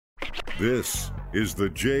This is the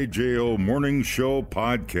JJO Morning Show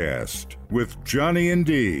podcast with Johnny and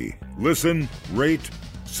D. Listen, rate,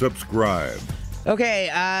 subscribe.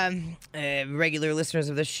 Okay, regular listeners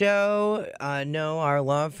of the show know our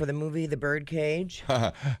love for the movie The Birdcage.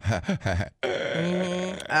 One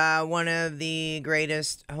of the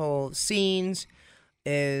greatest whole scenes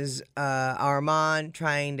is Armand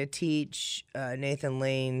trying to teach Nathan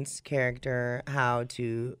Lane's character how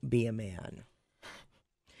to be a man.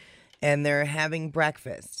 And they're having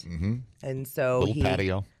breakfast. Mm-hmm. And so little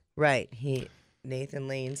patio. Right. Nathan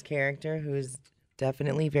Lane's character, who's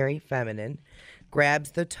definitely very feminine, grabs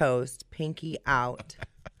the toast, pinky out,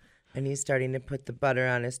 and he's starting to put the butter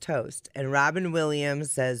on his toast. And Robin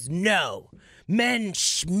Williams says, "No, men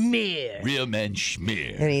schmear." Real men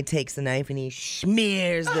schmear. And he takes a knife and he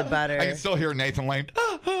smears the butter. I can still hear Nathan Lane.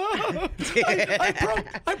 I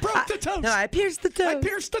broke the toast. No, I pierced the toast. I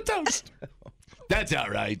pierced the toast. That's all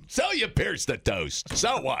right. So you pierced the toast.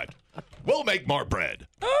 So what? We'll make more bread.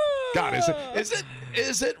 God,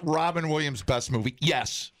 is it Robin Williams' best movie?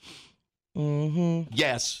 Yes. Mm-hmm.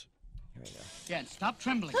 Yes. Here we go. Jen, stop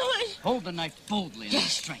trembling. Hold the knife boldly and with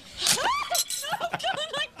strength.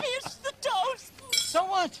 I pierced the toast. So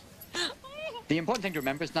what? The important thing to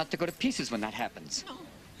remember is not to go to pieces when that happens.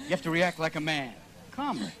 You have to react like a man.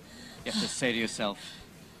 Calmly. You have to say to yourself,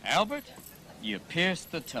 Albert, you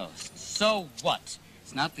pierced the toast. So what?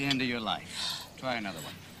 It's not the end of your life. Try another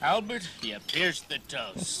one. Albert, you pierced the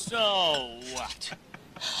toast. So what?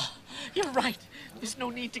 You're right. There's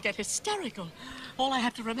no need to get hysterical. All I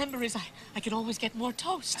have to remember is I can always get more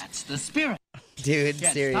toast. That's the spirit. Dude, Yes,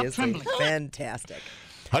 stop seriously. trembling. Fantastic.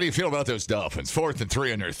 How do you feel about those Dolphins? 4th and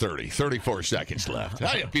 3 on their 30. 34 seconds left.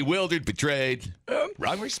 Are you bewildered, betrayed?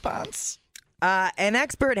 Wrong response. An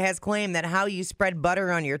expert has claimed that how you spread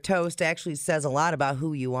butter on your toast actually says a lot about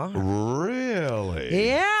who you are. Really?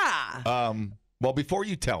 Yeah. Well, before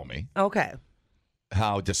you tell me Okay.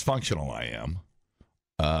 how dysfunctional I am,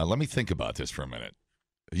 let me think about this for a minute.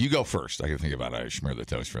 You go first. I can think about how I smear the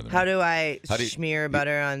toast for the minute. How do I smear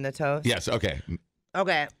butter on the toast? Yes, okay.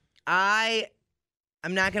 Okay. I'm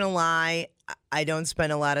not going to lie. I don't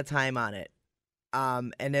spend a lot of time on it.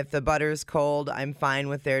 And if the butter's cold, I'm fine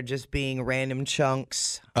with there just being random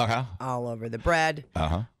chunks all over the bread.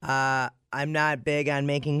 I'm not big on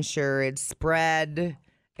making sure it's spread.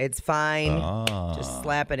 It's fine. Just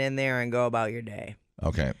slap it in there and go about your day.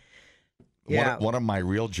 Okay. Yeah. One of my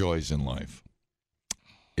real joys in life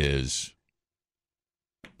is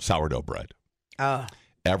sourdough bread. Oh.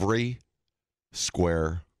 Every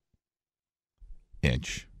square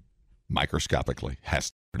inch, microscopically, has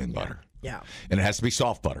to turn in butter. Yeah. And it has to be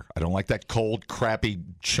soft butter. I don't like that cold, crappy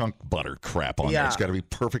chunk butter crap on there. It's got to be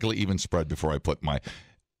perfectly even spread before I put my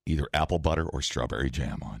either apple butter or strawberry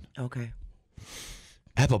jam on. Okay.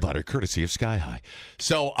 Apple butter, courtesy of Sky High.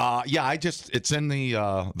 So, it's in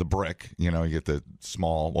the brick. You know, you get the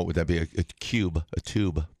small, what would that be? A tube.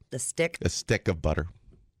 The stick. A stick of butter.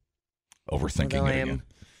 Overthinking Although it I am again.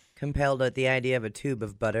 compelled at the idea of a tube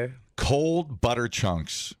of butter. Cold butter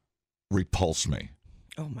chunks repulse me.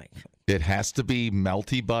 Oh, my God. It has to be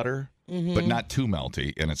melty butter, but not too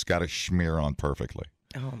melty, and it's got to smear on perfectly.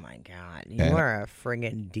 Oh, my God. You are a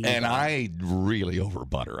friggin' diva. And I really over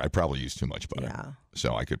butter. I probably use too much butter. Yeah.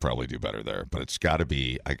 So I could probably do better there. But it's got to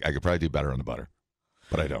be, I could probably do better on the butter.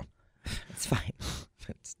 But I don't. It's fine.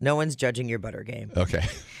 No one's judging your butter game. Okay.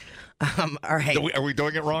 All right. Are we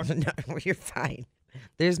doing it wrong? No, you're fine.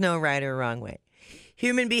 There's no right or wrong way.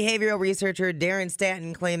 Human behavioral researcher Darren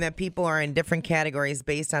Stanton claimed that people are in different categories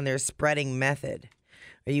based on their spreading method.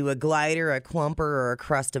 Are you a glider, a clumper, or a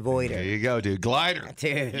crust avoider? There you go, dude. Glider.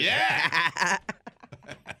 Dude. Yeah.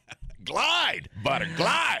 Glide, butter,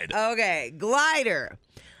 glide. Okay, glider.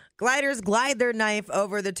 Gliders glide their knife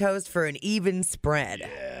over the toast for an even spread.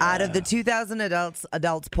 Yeah. Out of the 2,000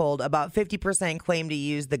 adults polled, about 50% claim to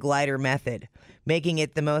use the glider method, making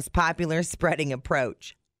it the most popular spreading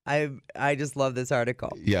approach. I just love this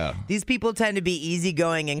article. Yeah. These people tend to be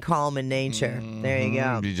easygoing and calm in nature. There you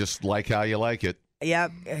go. You just like how you like it.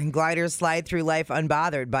 Yep. And gliders slide through life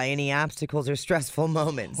unbothered by any obstacles or stressful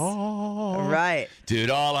moments. Oh. Right. Dude,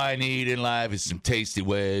 all I need in life is some tasty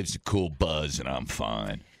waves, a cool buzz, and I'm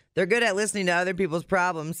fine. They're good at listening to other people's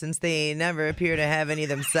problems since they never appear to have any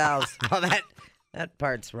themselves. Well, that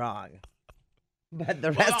part's wrong. But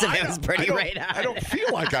the rest of it was pretty right on. I don't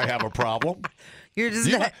feel like I have a problem. You're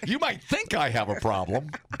just you might think I have a problem,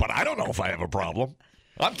 but I don't know if I have a problem.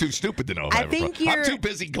 I'm too stupid to know if I have a problem. I'm too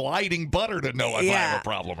busy gliding butter to know if I have a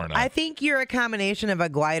problem or not. I think you're a combination of a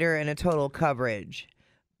glider and a total coverage.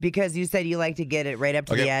 because you said you like to get it right up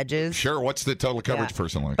to the edges. Sure. What's the total coverage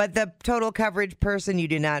person like? But the total coverage person, you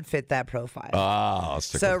do not fit that profile. I'll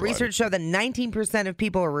stick with research showed that 19% of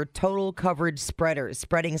people are total coverage spreaders,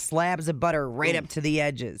 spreading slabs of butter right up to the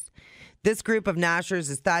edges. This group of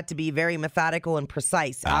noshers is thought to be very methodical and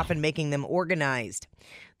precise, often making them organized.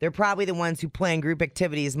 They're probably the ones who plan group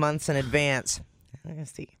activities months in advance.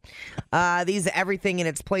 Let's see. These everything in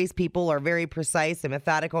its place people are very precise and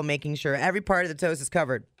methodical, making sure every part of the toast is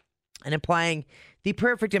covered and applying the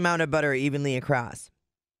perfect amount of butter evenly across.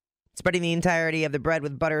 Spreading the entirety of the bread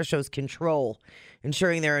with butter shows control,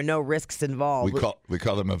 ensuring there are no risks involved. We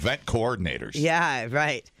call them event coordinators. Yeah,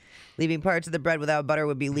 right. Leaving parts of the bread without butter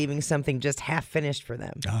would be leaving something just half finished for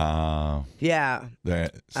them. Yeah.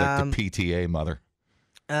 It's like the PTA mother.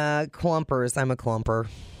 Clumpers. I'm a clumper.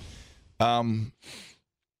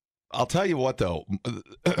 I'll tell you what, though,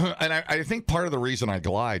 and I think part of the reason I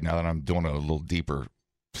glide, now that I'm doing a little deeper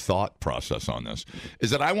thought process on this,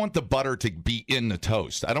 is that I want the butter to be in the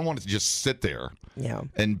toast. I don't want it to just sit there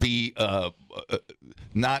and be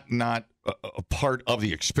not a part of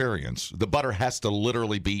the experience. The butter has to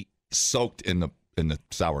literally be soaked in the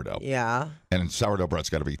sourdough. Yeah. And sourdough bread's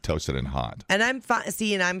got to be toasted and hot. And I'm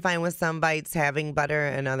fine with some bites having butter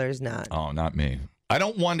and others not. Oh, not me. I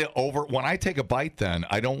don't want it when I take a bite, then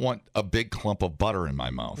I don't want a big clump of butter in my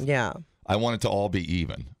mouth. Yeah. I want it to all be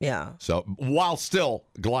even. Yeah. So while still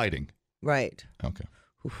gliding. Right. Okay.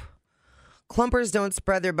 Oof. Clumpers don't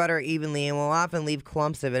spread their butter evenly and will often leave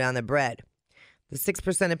clumps of it on the bread. The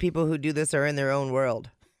 6% of people who do this are in their own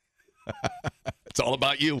world. It's all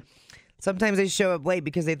about you. Sometimes they show up late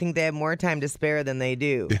because they think they have more time to spare than they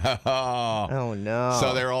do. Oh, no.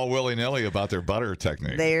 So they're all willy-nilly about their butter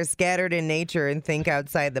technique. They are scattered in nature and think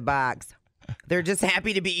outside the box. They're just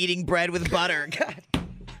happy to be eating bread with butter. God.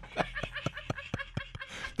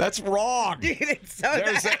 That's wrong. Dude, it's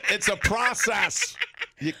it's a process.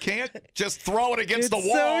 You can't just throw it against the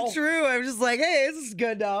wall. It's so true. I'm just like, hey, this is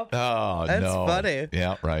good now. Oh, That's no. funny.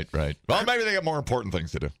 Yeah, right. Well, maybe they got more important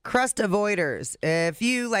things to do. Crust avoiders. If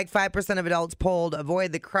you, like 5% of adults polled,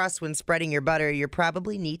 avoid the crust when spreading your butter, you're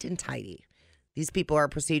probably neat and tidy. These people are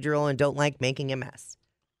procedural and don't like making a mess.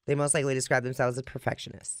 They most likely describe themselves as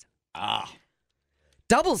perfectionists.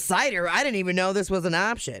 Double cider. I didn't even know this was an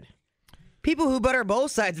option. People who butter both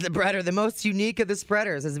sides of the bread are the most unique of the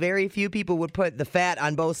spreaders, as very few people would put the fat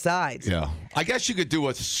on both sides. Yeah. I guess you could do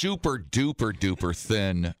a super duper duper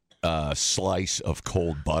thin slice of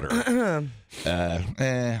cold butter. God,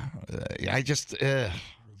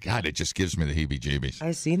 it just gives me the heebie-jeebies.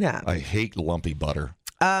 I see that. I hate lumpy butter.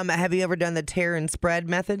 Have you ever done the tear and spread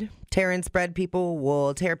method? Tear and spread people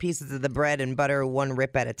will tear pieces of the bread and butter one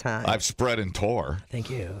rip at a time. I've spread and tore.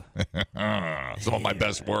 Thank you. Some of my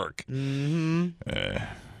best work. Mm-hmm.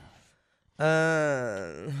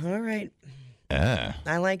 All right.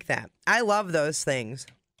 I like that. I love those things.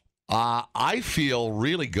 I feel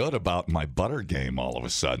really good about my butter game all of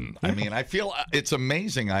a sudden. I mean, I feel it's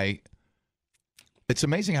amazing. It's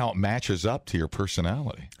amazing how it matches up to your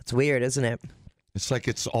personality. It's weird, isn't it? It's like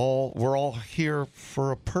we're all here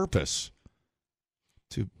for a purpose,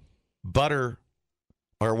 to butter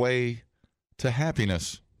our way to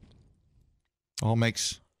happiness. All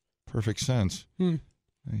makes perfect sense.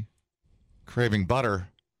 Craving butter.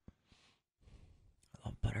 I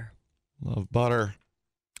love butter. Love butter.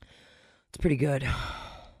 It's pretty good.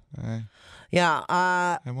 Yeah.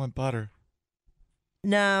 I want butter.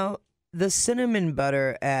 Now, the cinnamon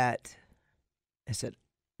butter at, is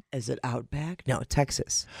it Outback? No,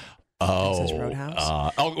 Texas. Texas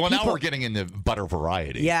Roadhouse. Now we're getting into butter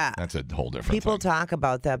variety. Yeah. That's a whole different People thing. talk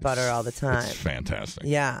about that butter all the time. It's fantastic.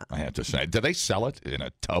 Yeah. I have to say. Do they sell it in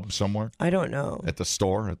a tub somewhere? I don't know. At the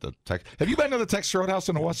store? Have you been to the Texas Roadhouse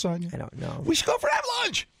on the West Side yet? I don't know. We should go for have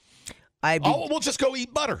lunch. We'll just go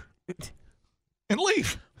eat butter and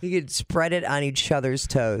leave. We could spread it on each other's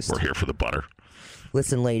toast. We're here for the butter.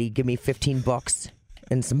 Listen, lady, give me $15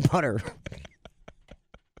 and some butter.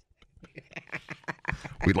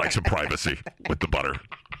 We'd like some privacy with the butter.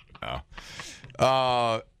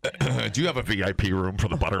 Do you have a VIP room for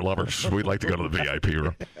the butter lovers? We'd like to go to the VIP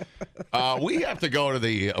room. We have to go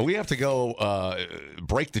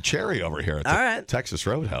break the cherry over here at the Texas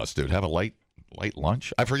Roadhouse, dude. Have a light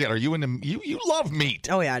lunch. I forget. Are you into you love meat?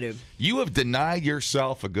 Oh yeah, dude. You have denied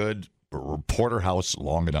yourself a good porterhouse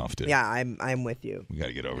long enough, dude. Yeah, I'm with you. We got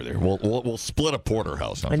to get over there. We'll split a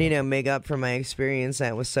porterhouse. I need to make up for my experience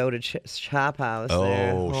at Soda Chop House.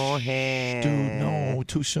 Oh, dude, no,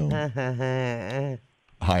 too soon. Hi,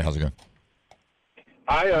 how's it going?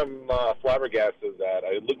 I am flabbergasted that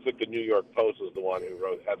it looks like the New York Post is the one who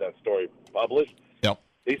had that story published. Yep.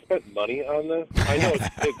 they spent money on this. I know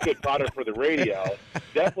it's good product for the radio.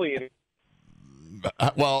 Definitely.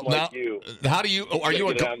 Well, Like now, you. how do you? Are you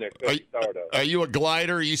a are you a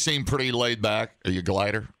glider? You seem pretty laid back. Are you a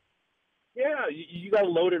glider? Yeah, you got to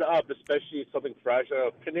load it up, especially something fresh.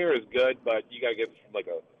 Paneer is good, but you got to get from like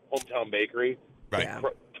a hometown bakery. Right. Yeah.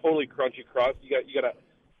 Totally crunchy crust. You got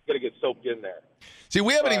to get soaked in there. See,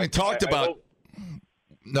 we haven't even talked I about. hope-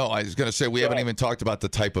 No, I was going to say we haven't even talked about the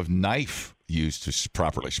type of knife used to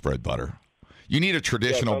properly spread butter. You need a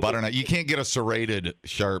traditional butter knife. You can't get a serrated,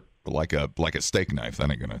 sharp like a steak knife.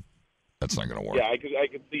 That's not gonna work. Yeah, I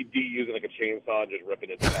could see D using like a chainsaw and just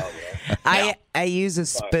ripping it down. Yeah. I use a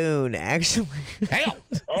spoon, actually. Hell.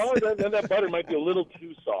 Oh, then that butter might be a little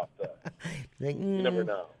too soft. Like, You never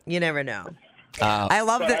know. You never know. I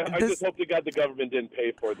love But that. I This, just hope to God the government didn't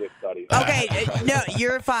pay for this study. okay, no,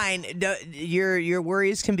 you're fine. No, your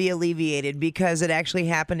worries can be alleviated because it actually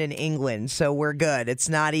happened in England, so we're good. It's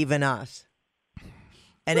not even us.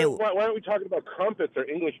 And Why aren't we talking about crumpets or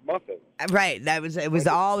English muffins? right, it was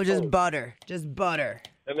all just butter, just butter.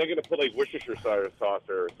 And they're going to put like Worcestershire sauce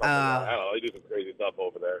or something. I don't know. They do some crazy stuff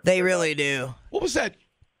over there. They really do. What was that?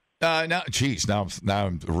 Now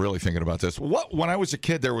I'm really thinking about this. When I was a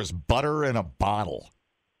kid, there was butter in a bottle.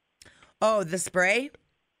 Oh, the spray?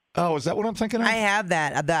 Oh, is that what I'm thinking of? I have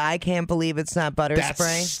that. The I can't believe it's not butter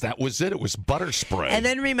spray. That was it. It was butter spray. And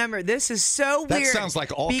then remember, this is so that weird. sounds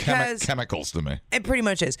like all chemicals to me. It pretty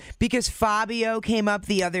much is. Because Fabio came up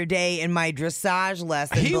the other day in my dressage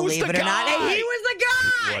lesson, believe it or not. And he was the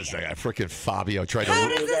guy. He was the guy. Freaking Fabio tried to. How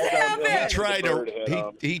does this happen? He tried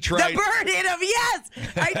to. He tried. The bird hit him. Yes,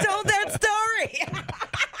 I told that story.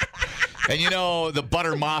 And the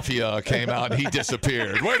butter mafia came out and he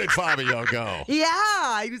disappeared. Where did Fabio go?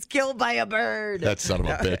 Yeah, he was killed by a bird. That son of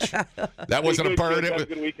a bitch. That wasn't a bird. Have a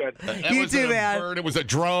good weekend. That You wasn't too, a man. bird. It was a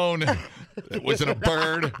drone. It wasn't a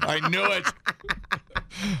bird. I knew it.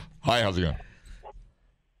 Hi, how's it going?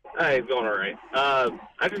 Hi, it's going all right.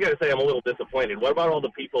 I just got to say I'm a little disappointed. What about all the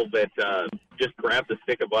people that just grab the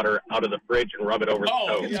stick of butter out of the fridge and rub it over the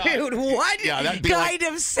toast? Yeah. Dude, what kind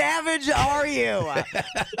of savage are you?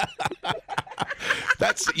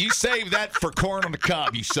 You save that for corn on the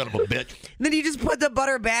cob, you son of a bitch. Then you just put the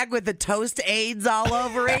butter back with the toast aids all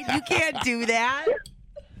over it. You can't do that.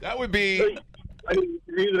 That would be. I mean,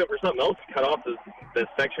 you're using it for something else. Cut off this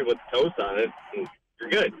section with the toast on it, and you're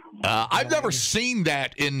good. I've never seen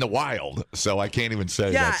that in the wild, so I can't even say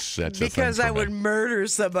that's a thing because for I me. would murder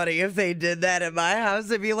somebody if they did that at my house.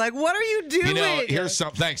 They'd be like, "What are you doing?" Here's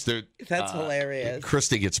some. Thanks, dude. That's hilarious.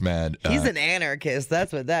 Christy gets mad. He's an anarchist.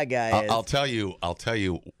 That's what that guy is. I'll tell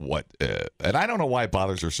you what, and I don't know why it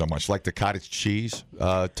bothers her so much. Like the cottage cheese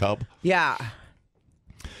tub. Yeah.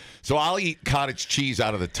 So I'll eat cottage cheese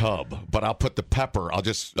out of the tub, but I'll put the pepper. I'll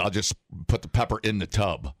just put the pepper in the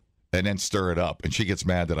tub and then stir it up. And she gets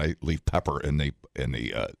mad that I leave pepper in the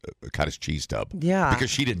cottage cheese tub. Yeah.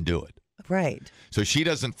 Because she didn't do it. Right. So she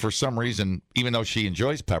doesn't, for some reason, even though she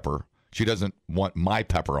enjoys pepper, she doesn't want my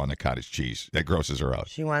pepper on the cottage cheese. That grosses her out.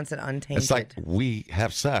 She wants it untainted. It's like we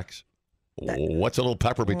have sex. What's a little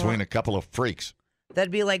pepper between a couple of freaks?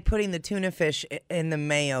 That'd be like putting the tuna fish in the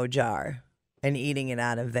mayo jar and eating it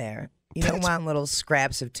out of there. You don't want little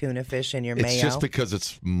scraps of tuna fish in your mayo. It's just because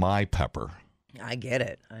it's my pepper. I get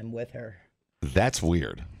it. I'm with her. That's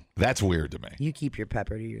weird. That's weird to me. You keep your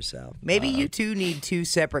pepper to yourself. Maybe you two need two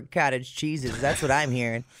separate cottage cheeses. That's what I'm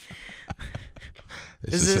hearing.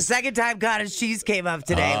 This is the second time cottage cheese came up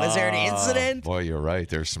today. Was there an incident? Boy, you're right.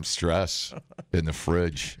 There's some stress in the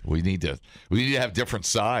fridge. We need to have different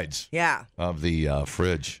sides. Yeah. Of the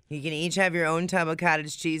fridge. You can each have your own tub of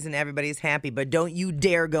cottage cheese and everybody's happy, but don't you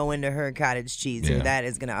dare go into her cottage cheese or that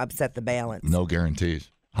is going to upset the balance. No guarantees.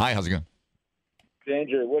 Hi, how's it going?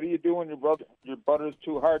 Danger. What do you do when your butter's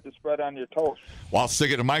too hard to spread on your toast? Well, I'll stick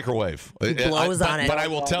it in the microwave. He blows on it. But I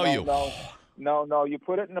will tell you. No. You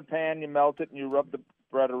put it in a pan, you melt it, and you rub the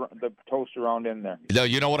the toast around in there. No,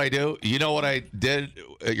 you know what I do? You know what I did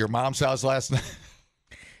at your mom's house last night?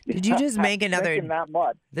 Did you just make another? Not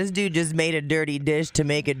much. This dude just made a dirty dish to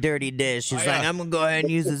make a dirty dish. He's like, I'm gonna go ahead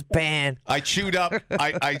and use this pan. I chewed up.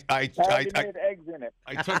 I made eggs in it.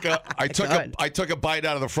 I took a bite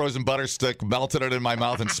out of the frozen butter stick, melted it in my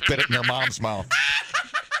mouth, and spit it in your mom's mouth.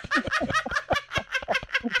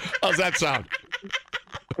 How's that sound?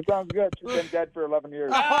 It sounds good. She's been dead for 11 years.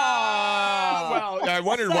 Well, I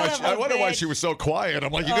wondered why she was so quiet.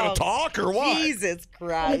 I'm like, you gonna talk or what? Jesus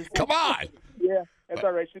Christ! Come on. Yeah, it's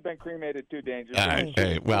all right. She's been cremated too, Danger. All right.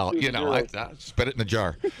 Hey, well, you know, I spit it in the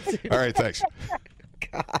jar. All right, thanks.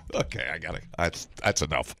 God. Okay, I got it. That's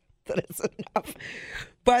enough. That is enough.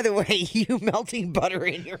 By the way, you melting butter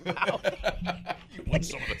in your mouth. You want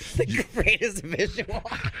some of this? The greatest visual.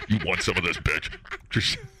 You want some of this, bitch?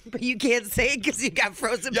 Just... But you can't say it because you got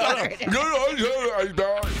frozen butter.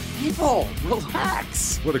 People,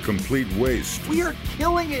 relax. What a complete waste We are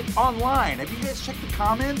killing it online. Have you guys checked the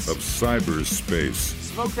comments? of cyberspace.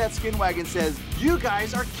 Smoke That Skin Wagon says, you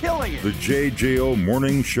guys are killing it. The JJO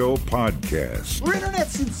Morning Show Podcast. We're internet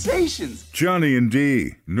sensations. Johnny and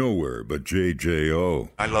D, nowhere but JJO.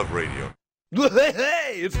 I love radio.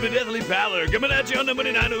 Hey, it's the Deathly Pallor coming at you on number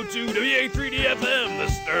 902 WA3D FM, The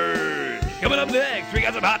Sturge. Coming up next, we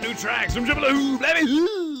got some hot new tracks from Triple Who,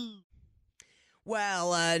 Blabby.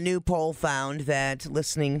 Well, a new poll found that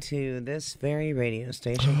listening to this very radio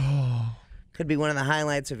station could be one of the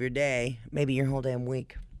highlights of your day, maybe your whole damn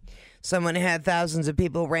week. Someone had thousands of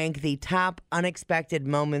people rank the top unexpected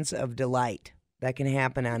moments of delight that can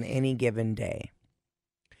happen on any given day.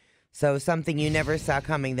 So something you never saw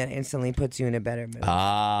coming that instantly puts you in a better mood.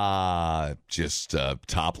 Just a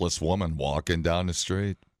topless woman walking down the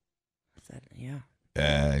street. Yeah.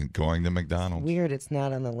 And going to McDonald's. Weird it's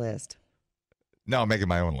not on the list. No, I'm making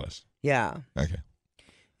my own list. Yeah. Okay.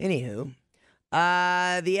 Anywho,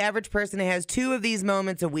 the average person has 2 of these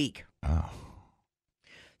moments a week. Oh.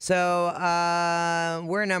 So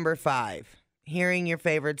we're number 5. Hearing your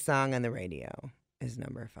favorite song on the radio is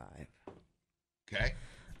number 5. Okay.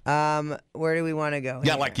 Where do we want to go?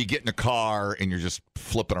 Yeah, here? like you get in a car and you're just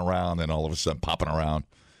flipping around and all of a sudden popping around.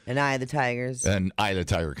 And Eye of the Tigers. And Eye of the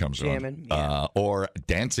Tiger comes Jamming, on. yeah. Or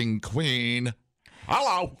Dancing Queen.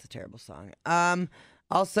 Hello. It's a terrible song.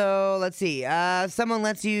 Also, let's see. Someone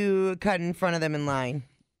lets you cut in front of them in line.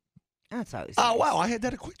 That's always nice. Oh, wow. I had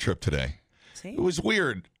that at Quick Trip today. See? It was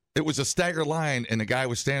weird. It was a staggered line, and the guy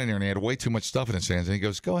was standing there, and he had way too much stuff in his hands. And he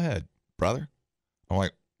goes, "Go ahead, brother." I'm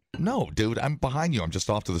like, "No, dude, I'm behind you. I'm just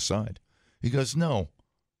off to the side." He goes, No,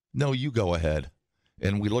 you go ahead."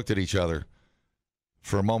 And we looked at each other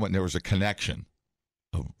for a moment, and there was a connection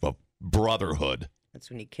of brotherhood. That's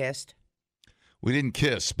when you kissed. We didn't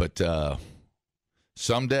kiss, but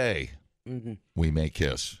someday we may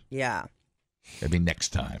kiss. Yeah. Maybe next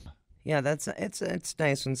time. Yeah, it's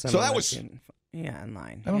nice when someone So that lets was... you in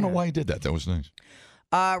line. I don't know why he did that. That was nice.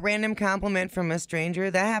 Random compliment from a stranger.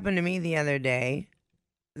 That happened to me the other day.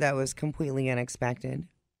 That was completely unexpected.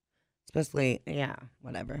 Especially,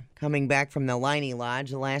 whatever. Coming back from the Liney Lodge,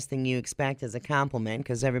 the last thing you expect is a compliment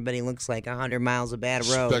because everybody looks like 100 miles of bad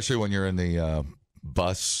road. Especially when you're in the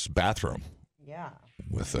bus bathroom. Yeah.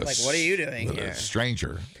 With like, what are you doing with here? A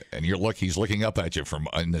stranger, and he's looking up at you from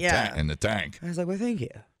in the tank. I was like, well, thank you.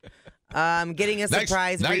 Getting a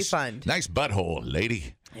surprise refund. Nice butthole,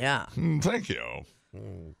 lady. Yeah. Thank you.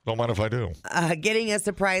 Don't mind if I do. Getting a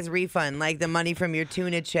surprise refund, like the money from your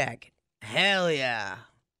tuna check. Hell yeah.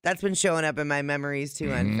 That's been showing up in my memories,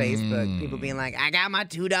 too, on Facebook. People being like, I got my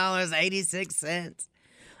 $2.86.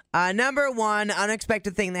 Number 1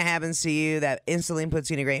 unexpected thing that happens to you that instantly puts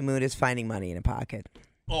you in a great mood is finding money in a pocket.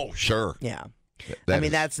 Oh, sure. Yeah.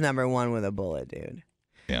 That's number 1 with a bullet, dude.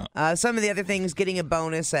 Yeah. Some of the other things, getting a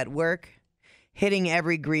bonus at work, hitting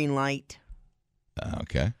every green light.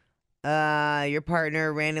 Okay. Your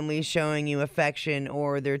partner randomly showing you affection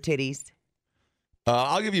or their titties.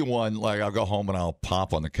 I'll give you one. Like, I'll go home and I'll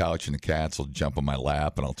pop on the couch and the cats will jump on my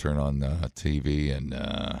lap and I'll turn on the TV and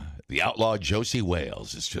the outlaw Josie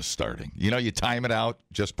Wales is just starting. You know, you time it out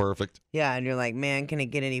just perfect. Yeah, and you're like, man, can it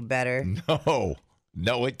get any better?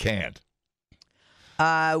 No, it can't.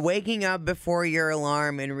 Waking up before your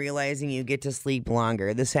alarm and realizing you get to sleep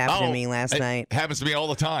longer. This happened to me last night. It happens to me all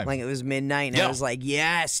the time. Like, it was midnight, and I was like,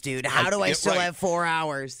 yes, dude, how do I still have 4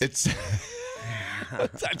 hours? It's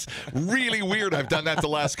that's really weird. I've done that the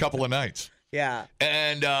last couple of nights. Yeah.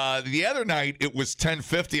 And the other night, it was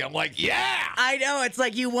 10:50. I'm like, yeah! I know. It's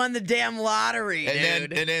like you won the damn lottery,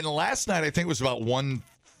 dude. And then last night, I think it was about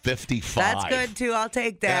 1:55. That's good, too. I'll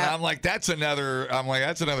take that. And I'm like, that's another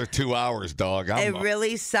 2 hours, dog. It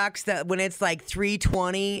really sucks that when it's like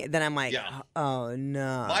 3:20, then I'm like, oh,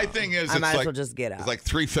 no. My thing is, I might as well just get up. It's like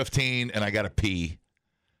 3:15, and I got to pee.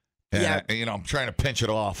 And I'm trying to pinch it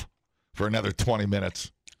off for another 20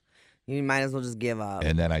 minutes. You might as well just give up.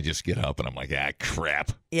 And then I just get up, and I'm like,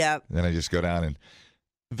 crap. Yep. And then I just go down and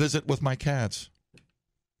visit with my cats.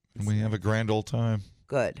 And we have a grand old time.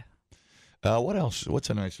 Good. What else? What's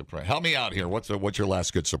a nice surprise? Help me out here. What's your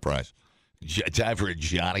last good surprise? Time for a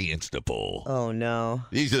Johnny Instapoll. Oh, no.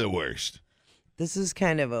 These are the worst. This is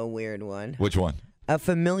kind of a weird one. Which one? A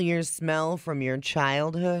familiar smell from your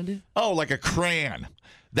childhood. Oh, like a crayon.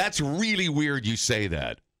 That's really weird you say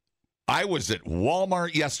that. I was at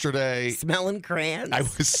Walmart yesterday. Smelling crayons? I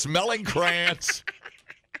was smelling crayons.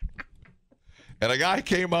 And a guy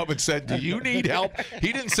came up and said, "Do you need help?"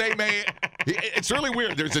 He didn't say, "May." It's really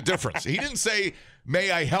weird. There's a difference. He didn't say,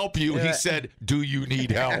 "May I help you?" He said, "Do you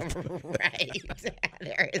need help?" Right.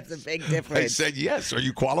 There is a big difference. I said, "Yes." Are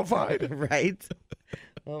you qualified? Right.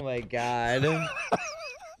 Oh my God.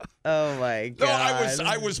 Oh my God. No,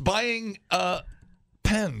 I was buying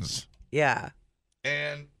pens. Yeah.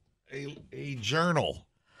 And a journal.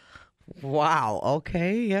 Wow.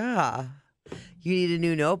 Okay. Yeah. You need a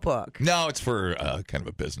new notebook. No, it's for kind of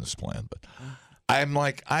a business plan. But I'm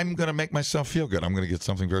like, I'm going to make myself feel good. I'm going to get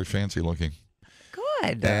something very fancy looking.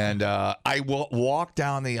 Good. And I will walk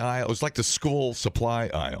down the aisle. It was like the school supply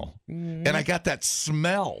aisle. And I got that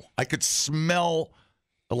smell. I could smell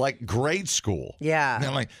like grade school. Yeah. And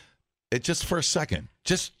I'm like, it just for a second.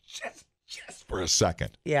 Just for a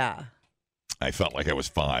second. Yeah. I felt like I was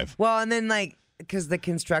 5. Well, and then because the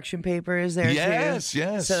construction paper is there too. Yes.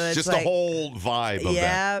 So it's just like, the whole vibe of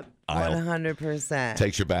that aisle. 100%.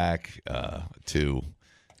 Takes you back to...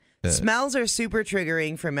 Smells are super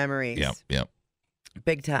triggering for memories. Yep.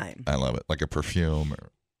 Big time. I love it. Like a perfume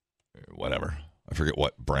or whatever. I forget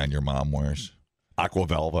what brand your mom wears.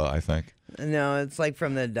 Aquavelva, I think. No, it's like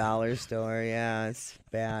from the dollar store. Yeah, it's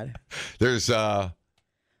bad. There's I'm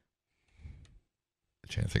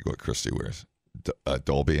trying to think what Christy wears.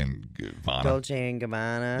 Dolby and Gabbana. Dolce and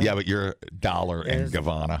Gabbana. Yeah, but you're Dollar and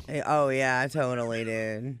Gabbana. Oh yeah, totally,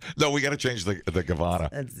 dude. No, we got to change the Gabbana.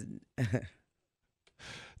 That's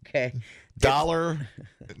okay. Dollar,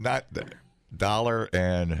 not Dollar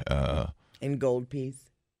and in gold piece.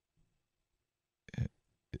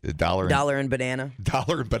 Dollar and banana.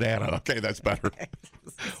 Dollar and banana. Okay, that's better.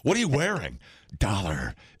 What are you wearing?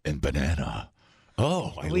 Dollar and banana.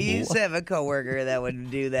 Oh, we used to have a coworker that would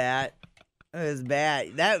do that. It was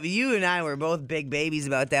bad. That you and I were both big babies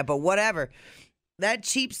about that, but whatever. That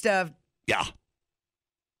cheap stuff. Yeah.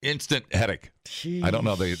 Instant headache. Jeez. I don't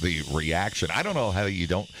know the reaction. I don't know how you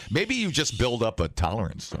don't. Maybe you just build up a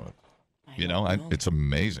tolerance to it. You know, it's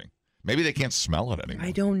amazing. Maybe they can't smell it anymore.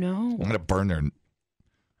 I don't know. I'm going to burn their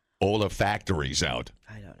olfactories out.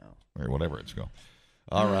 I don't know. Or whatever it's called.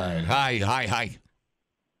 All right. Hi.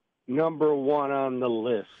 Number 1 on the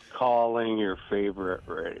list, calling your favorite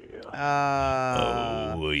radio.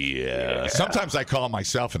 Oh, yeah. Sometimes I call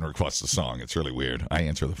myself and request a song. It's really weird. I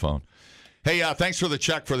answer the phone. Hey, thanks for the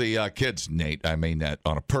check for the kids, Nate. I mean that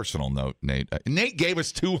on a personal note, Nate. Nate gave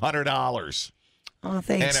us $200. Oh,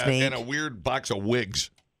 thanks, Nate. And a weird box of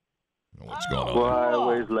wigs. What's going on? Well, I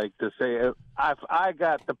always like to say, if I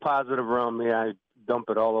got the positive around me, I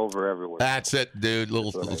dump it all over everywhere. That's it, dude.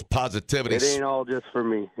 Little positivity. It ain't all just for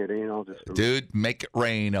me. Dude, make it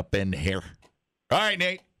rain up in here. All right,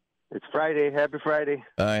 Nate. It's Friday. Happy Friday.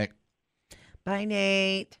 All right. Bye,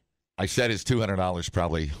 Nate. I said his $200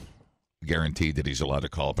 probably guaranteed that he's allowed to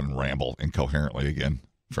call up and ramble incoherently again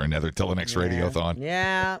for another till the next radiothon.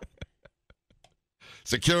 Yeah.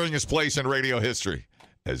 Securing his place in radio history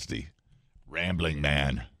as the rambling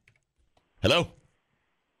man. Hello?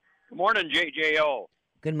 Good morning, JJO.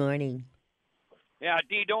 Good morning. Yeah,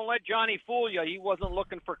 D, don't let Johnny fool you. He wasn't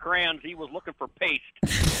looking for crayons. He was looking for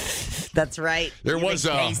paste. That's right. There was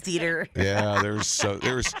a paste eater. Yeah, there was a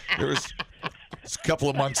couple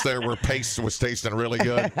of months there where paste was tasting really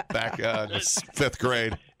good back in the 5th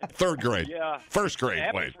grade, 3rd grade, yeah, 1st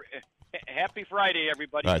grade. Happy Friday,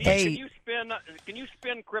 everybody. Right, Hey, can you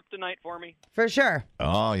spin Kryptonite for me? For sure.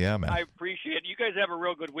 Oh, yeah, man. I appreciate it. You guys have a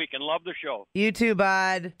real good weekend. Love the show. You too,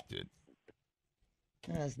 bud. Dude.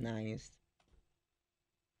 That's nice.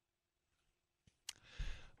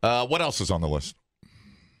 What else is on the list?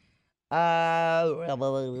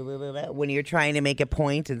 When you're trying to make a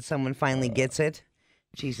point and someone finally gets it.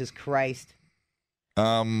 Jesus Christ. You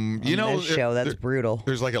know, this show, that's brutal.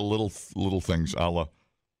 There's like a little things a la.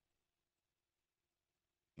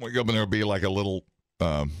 Wake up and there'll be like a little,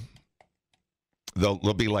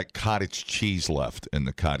 there'll be like cottage cheese left in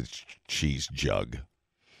the cottage cheese jug.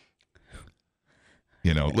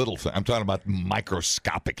 You know, I'm talking about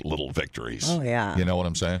microscopic little victories. Oh, yeah. You know what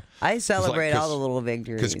I'm saying? I celebrate all the little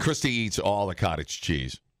victories. Because Christy eats all the cottage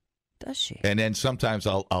cheese. Does she? And then sometimes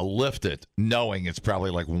I'll lift it knowing it's probably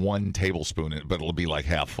like 1 tablespoon, but it'll be like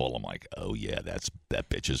half full. I'm like, oh, yeah, that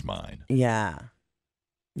bitch is mine. Yeah.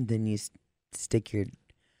 Then you stick your...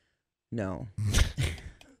 No.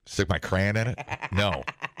 Stick my crayon in it? No.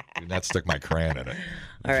 Do not stick my crayon in it.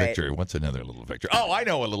 All right. Victory. What's another little victory? Oh, I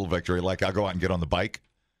know a little victory. Like I'll go out and get on the bike.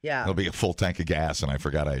 Yeah. There'll be a full tank of gas, and I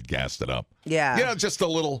forgot I had gassed it up. Yeah. You know, just a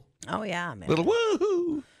little. Oh, yeah, man. Little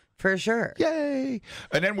woohoo. For sure. Yay.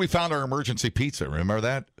 And then we found our emergency pizza. Remember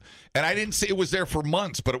that? And I didn't see it was there for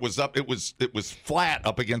months, but it was up. It was flat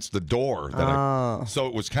up against the door. So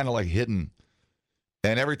it was kind of like hidden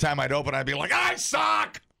And every time I'd open, I'd be like, I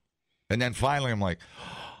suck. And then finally, I'm like,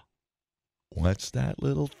 what's that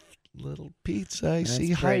little pizza I see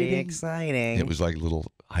That's pretty hiding? exciting. It was like a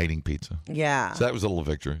little hiding pizza. Yeah. So that was a little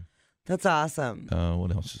victory. That's awesome.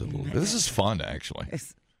 What else is a little? This is fun, actually.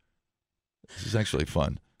 This is actually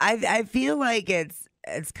fun. I feel like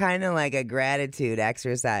it's kind of like a gratitude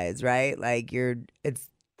exercise, right? Like it's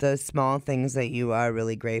the small things that you are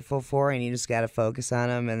really grateful for, and you just got to focus on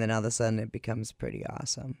them, and then all of a sudden it becomes pretty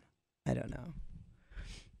awesome. I don't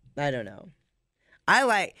know. I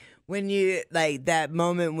like when you, like, that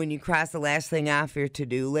moment when you cross the last thing off your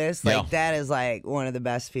to-do list. Like, that is, like, one of the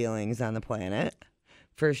best feelings on the planet,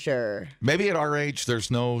 for sure. Maybe at our age, there's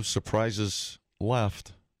no surprises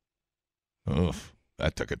left. Ugh,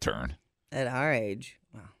 that took a turn. At our age?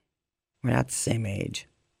 Well, we're not the same age.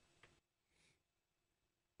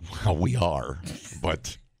 Well, we are,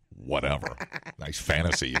 but whatever. Nice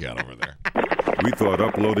fantasy you got over there. We thought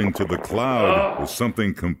uploading to the cloud was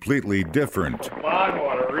something completely different.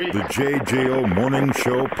 The JJO Morning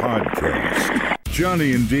Show Podcast.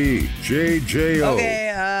 Johnny and D, JJO.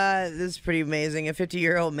 Okay, this is pretty amazing. A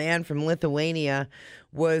 50-year-old man from Lithuania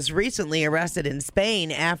was recently arrested in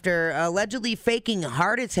Spain after allegedly faking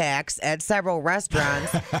heart attacks at several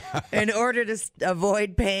restaurants in order to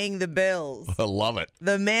avoid paying the bills. I love it.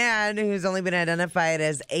 The man, who's only been identified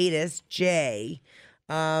as Adis J.,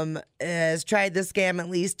 has tried the scam at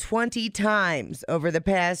least 20 times over the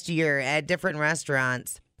past year at different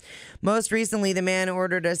restaurants. Most recently, the man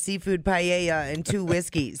ordered a seafood paella and 2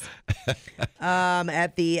 whiskeys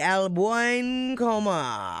at the El Buen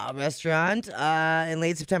Coma restaurant in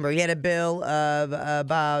late September. He had a bill of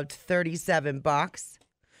about $37.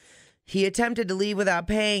 He attempted to leave without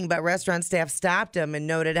paying, but restaurant staff stopped him and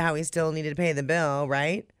noted how he still needed to pay the bill,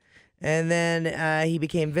 right? And then he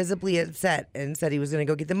became visibly upset and said he was going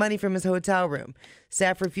to go get the money from his hotel room.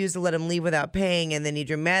 Staff refused to let him leave without paying, and then he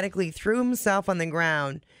dramatically threw himself on the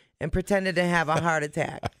ground and pretended to have a heart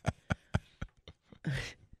attack.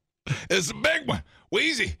 It's a big one.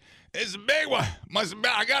 Wheezy, it's a big one.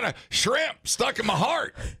 I got a shrimp stuck in my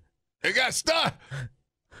heart. It got stuck.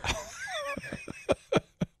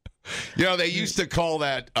 You know, they used to call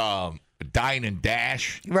that dine and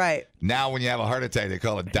dash. Right. Now when you have a heart attack, they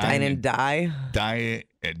call it dine and die. Dine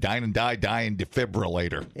and die, dying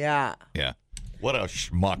defibrillator. Yeah. Yeah. What a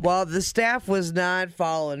schmuck. Well, the staff was not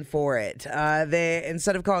falling for it. They,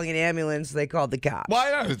 instead of calling an ambulance, they called the cops. Why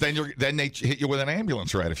not? Then they hit you with an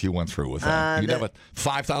ambulance ride if you went through with that. You'd have a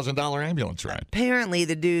 $5,000 ambulance ride. Apparently,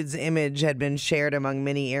 the dude's image had been shared among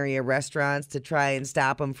many area restaurants to try and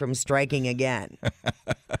stop him from striking again.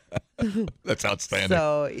 That's outstanding.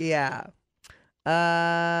 So, yeah.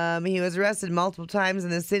 He was arrested multiple times in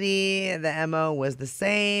the city. The MO was the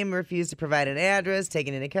same. Refused to provide an address.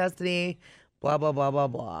 Taken into custody. Blah, blah, blah, blah,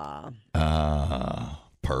 blah.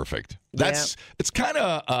 Perfect. It's kind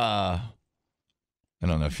of, I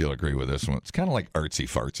don't know if you'll agree with this one. It's kind of like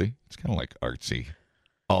artsy-fartsy. It's kind of like artsy.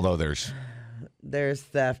 Although there's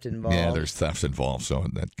theft involved. Yeah, there's theft involved, so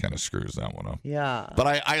that kind of screws that one up. Yeah.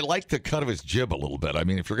 But I like the cut of his jib a little bit. I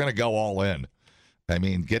mean, if you're going to go all in, I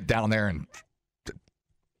mean, get down there and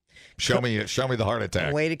show me the heart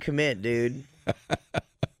attack. Way to commit, dude.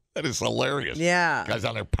 That is hilarious. Yeah. Guy's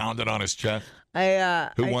out there pounding on his chest.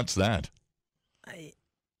 Who wants that?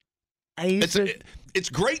 It's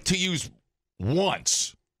great to use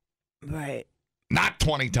once. Right. Not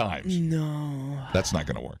 20 times. No. That's not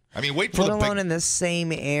going to work. I mean, wait for Let alone in the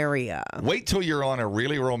same area. Wait till you're on a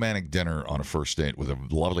really romantic dinner on a first date with a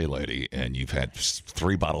lovely lady and you've had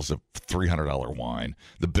 3 bottles of $300 wine.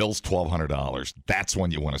 The bill's $1,200. That's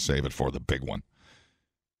when you want to save it for the big one.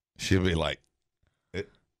 She'll be like,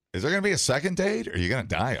 is there going to be a second date or are you going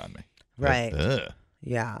to die on me? Right. Ugh.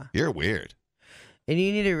 Yeah. You're weird. And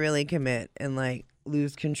you need to really commit and, like,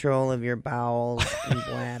 lose control of your bowels and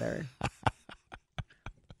bladder.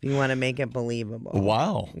 You want to make it believable.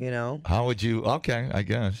 Wow. You know? How would you? Okay, I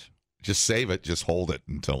guess. Just save it. Just hold it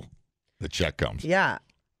until the check comes. Yeah.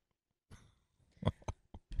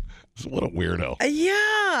 What a weirdo.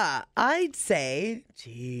 Yeah. I'd say.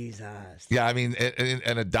 Jesus. Yeah, I mean,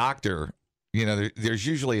 and a doctor, you know, there's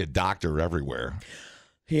usually a doctor everywhere.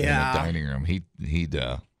 Yeah. In the dining room.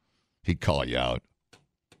 He'd call you out.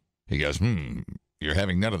 He goes, you're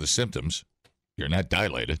having none of the symptoms. You're not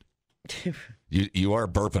dilated. You are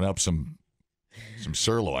burping up some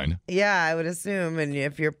sirloin. Yeah, I would assume. And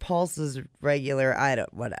if your pulse is regular,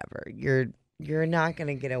 whatever. You're not going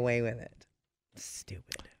to get away with it.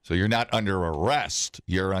 Stupid. So you're not under arrest.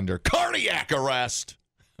 You're under cardiac arrest.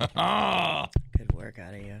 Good work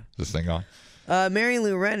out of you. Is this thing on? Mary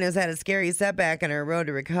Lou Retton has had a scary setback on her road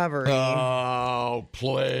to recovery. Oh,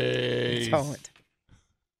 please. Don't.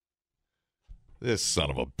 This son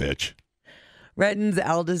of a bitch. Retton's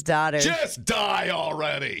eldest daughter. Just die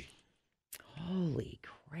already. Holy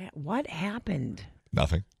crap. What happened?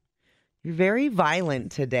 Nothing. You're very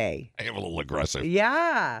violent today. I am a little aggressive.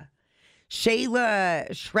 Yeah.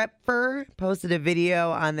 Shayla Schrepfer posted a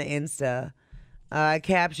video on the Insta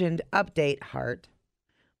captioned Update Heart,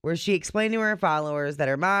 where she explained to her followers that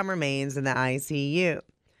her mom remains in the ICU.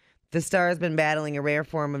 The star has been battling a rare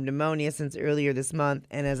form of pneumonia since earlier this month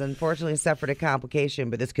and has unfortunately suffered a complication,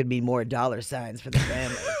 but this could mean more dollar signs for the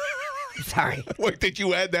family. Sorry. Wait, did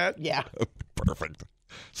you add that? Yeah. Perfect.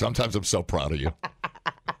 Sometimes I'm so proud of you.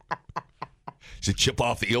 Should chip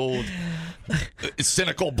off the old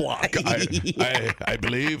cynical block, I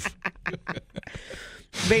believe.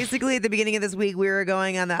 Basically, at the beginning of this week, we were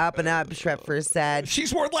going on the up and up, Schrepfer said.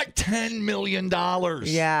 She's worth like $10 million.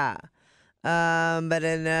 Yeah. But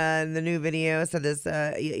in the new video, so this,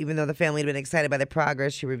 even though the family had been excited by the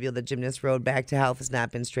progress, she revealed the gymnast's road back to health has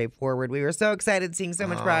not been straightforward. We were so excited seeing so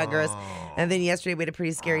much progress. And then yesterday we had a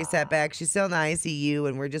pretty scary setback. She's still in the ICU,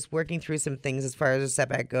 and we're just working through some things as far as the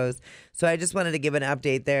setback goes. So I just wanted to give an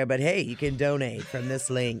update there. But hey, you can donate from this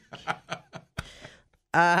link.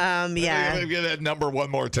 Yeah. Let me get that number one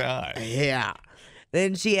more time. Yeah.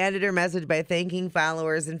 Then she ended her message by thanking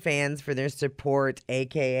followers and fans for their support,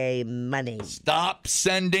 a.k.a. money. Stop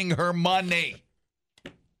sending her money.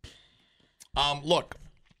 Look,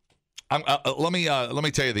 let me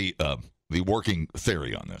tell you the working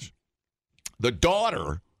theory on this. The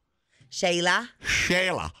daughter, Shayla,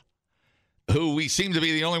 who we seem to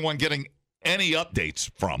be the only one getting any updates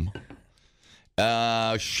from,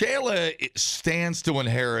 Shayla stands to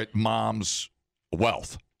inherit mom's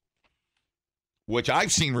wealth, which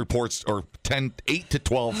I've seen reports are $8 to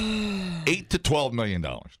 $12 million.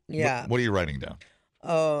 Yeah. What are you writing down?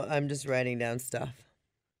 Oh, I'm just writing down stuff.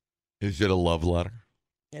 Is it a love letter?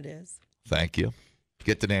 It is. Thank you.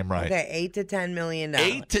 Get the name right. Okay, $8 to $10 million.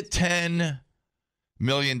 $8 to $10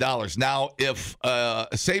 million. Now, if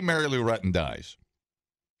say Mary Lou Retton dies,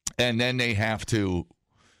 and then they have to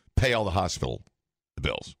pay all the hospital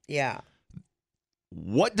bills. Yeah.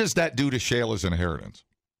 What does that do to Shayla's inheritance?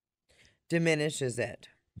 Diminishes it.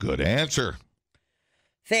 Good answer.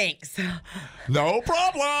 Thanks. No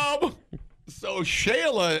problem. So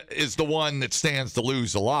Shayla is the one that stands to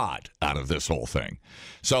lose a lot out of this whole thing.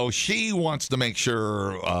 So she wants to make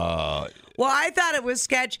sure. Well, I thought it was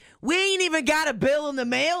sketch. We ain't even got a bill in the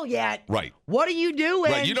mail yet. Right. What are you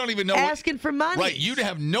doing? Right. You don't even know. Asking for money. Right. You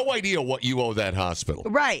have no idea what you owe that hospital.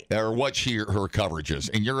 Right. Or what her coverage is.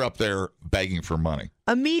 And you're up there begging for money.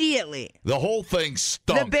 Immediately. The whole thing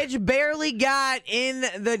stunk. The bitch barely got in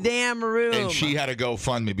the damn room. And she had to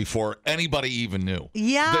GoFundMe before anybody even knew.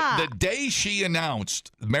 Yeah. The day she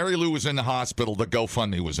announced Mary Lou was in the hospital, the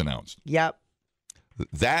GoFundMe was announced. Yep.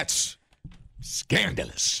 That's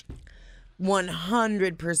scandalous.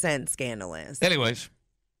 100% scandalous. Anyways.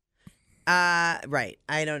 Right.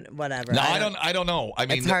 Whatever. No, I don't know. I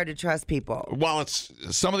mean, it's hard to trust people. Well, it's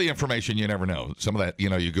some of the information you never know. Some of that,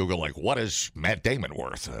 you Google like, what is Matt Damon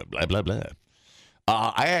worth? Blah, blah, blah.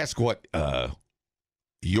 I ask what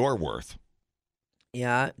you're worth.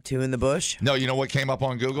 Yeah, two in the bush. No, you know what came up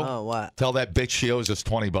on Google? Oh, what? Tell that bitch she owes us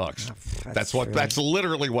 $20. That's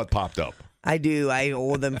literally what popped up. I do. I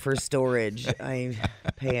owe them for storage. I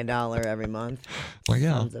pay $1 every month. Well,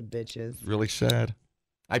 yeah. Sons of bitches. Really sad.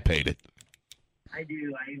 I paid it. I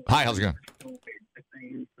do. Hi, how's it going?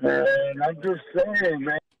 I'm just saying,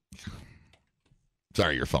 man.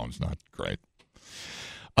 Sorry, your phone's not great.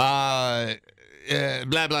 Blah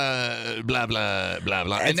blah blah blah blah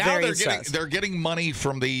blah. And now they're getting money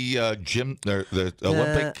from the gym, the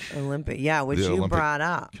Olympic, yeah, which you brought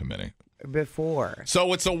up committee before.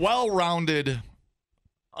 So it's a well-rounded,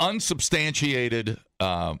 unsubstantiated,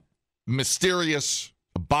 mysterious,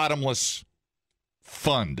 bottomless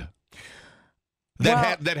fund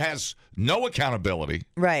that has no accountability.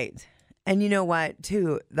 Right. And you know what,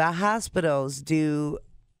 too? The hospitals do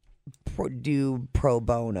pro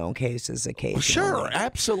bono cases occasionally. Sure,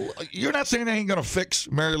 absolutely. You're not saying they ain't going to fix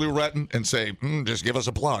Mary Lou Retton and say, just give us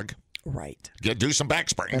a plug. Right. Do some back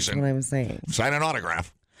springs. That's what I'm saying. Sign an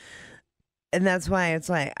autograph. And that's why it's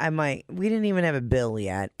like, we didn't even have a bill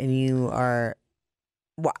yet, and you are...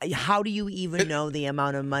 How do you even know the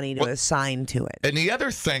amount of money to assign to it? And the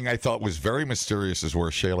other thing I thought was very mysterious is where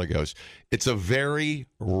Shayla goes, it's a very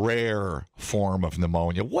rare form of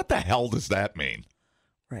pneumonia. What the hell does that mean?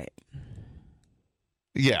 Right.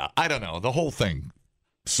 Yeah, I don't know. The whole thing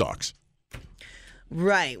sucks.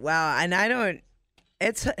 Right. Well, and I don't...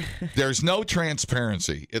 There's no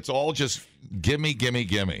transparency. It's all just gimme,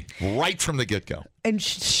 right from the get-go. And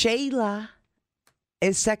Shayla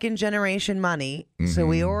is second-generation money, so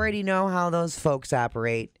we already know how those folks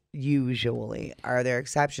operate, usually. Are there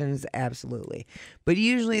exceptions? Absolutely. But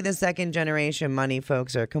usually the second-generation money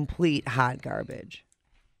folks are complete hot garbage.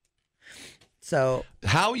 So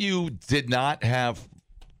how you did not have,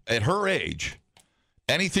 at her age,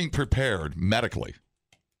 anything prepared medically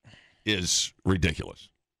is ridiculous.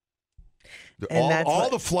 All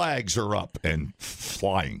the flags are up and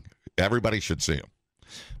flying. Everybody should see them.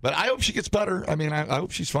 But I hope she gets better. I mean, I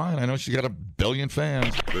hope she's fine. I know she's got 1 billion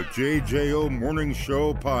fans. The JJO Morning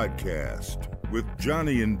Show podcast with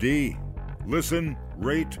Johnny and D. Listen,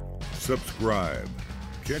 rate, subscribe.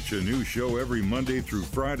 Catch a new show every Monday through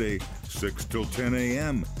Friday, 6 till 10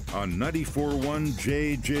 a.m. on 94.1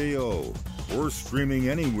 JJO or streaming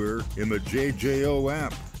anywhere in the JJO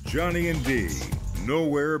app. Johnny and D,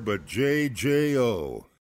 nowhere but JJO.